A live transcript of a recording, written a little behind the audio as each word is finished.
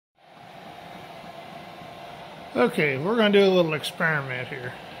Okay, we're going to do a little experiment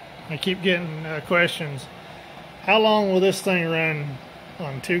here. I keep getting questions. How long will this thing run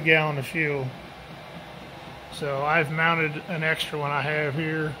on 2 gallon of fuel? So I've mounted an extra one I have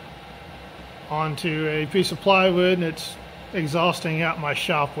here onto a piece of plywood, and it's exhausting out my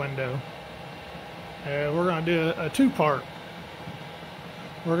shop window. We're going to do a two-part.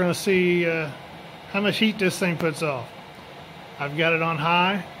 We're going to see how much heat this thing puts off. I've got it on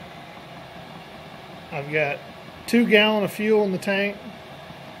high. I've got 2 gallon of fuel in the tank.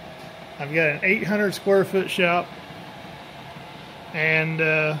 I've got an 800 square foot shop, and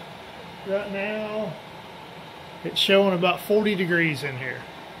right now it's showing about 40 degrees in here.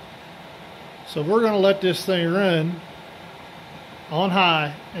 So we're going to let this thing run on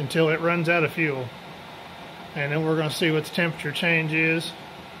high until it runs out of fuel, and then we're going to see what the temperature change is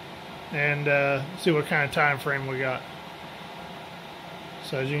and see what kind of time frame we got.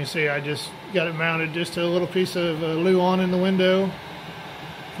 So as you can see, I just got it mounted just to a little piece of Luan in the window,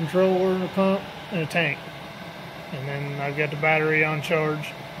 controller, and a pump, and a tank. And then I've got the battery on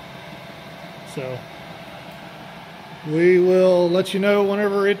charge. So we will let you know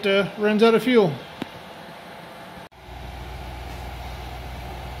whenever it runs out of fuel.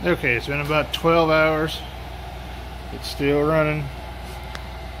 Okay, it's been about 12 hours. It's still running.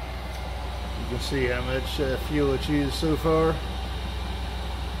 You can see how much fuel it's used so far.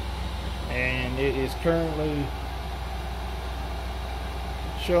 And it is currently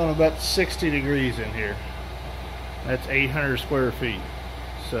showing about 60 degrees in here. That's 800 square feet.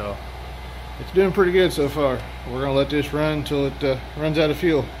 So it's doing pretty good so far. We're gonna let this run until it runs out of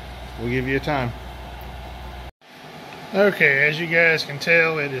fuel. We'll give you a time. Okay, as you guys can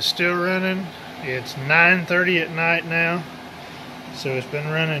tell, it is still running. It's 9:30 at night now. So it's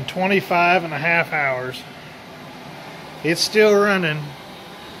been running 25 and a half hours. It's still running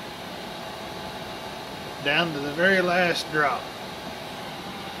down to the very last drop.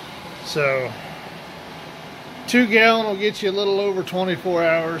 So 2 gallon will get you a little over 24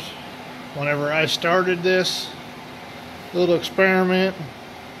 hours. Whenever I started this little experiment,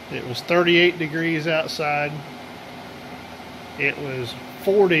 it was 38 degrees outside. It was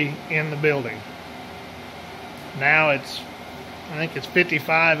 40 in the building. Now I think it's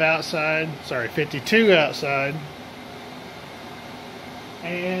 55 outside, sorry, 52 outside.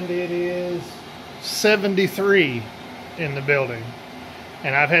 And it is 73 in the building,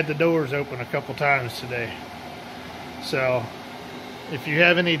 and I've had the doors open a couple times today. So if you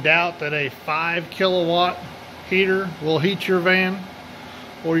have any doubt that a 5 kilowatt heater will heat your van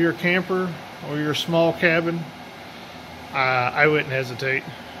or your camper or your small cabin, I wouldn't hesitate.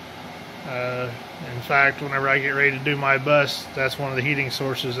 In fact, whenever I get ready to do my bus, that's one of the heating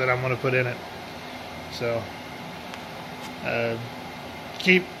sources that I'm going to put in it. So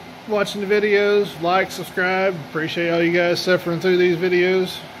keep watching the videos, like, subscribe. Appreciate all you guys suffering through these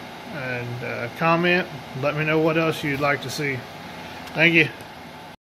videos, and comment, let me know what else you'd like to see. Thank you.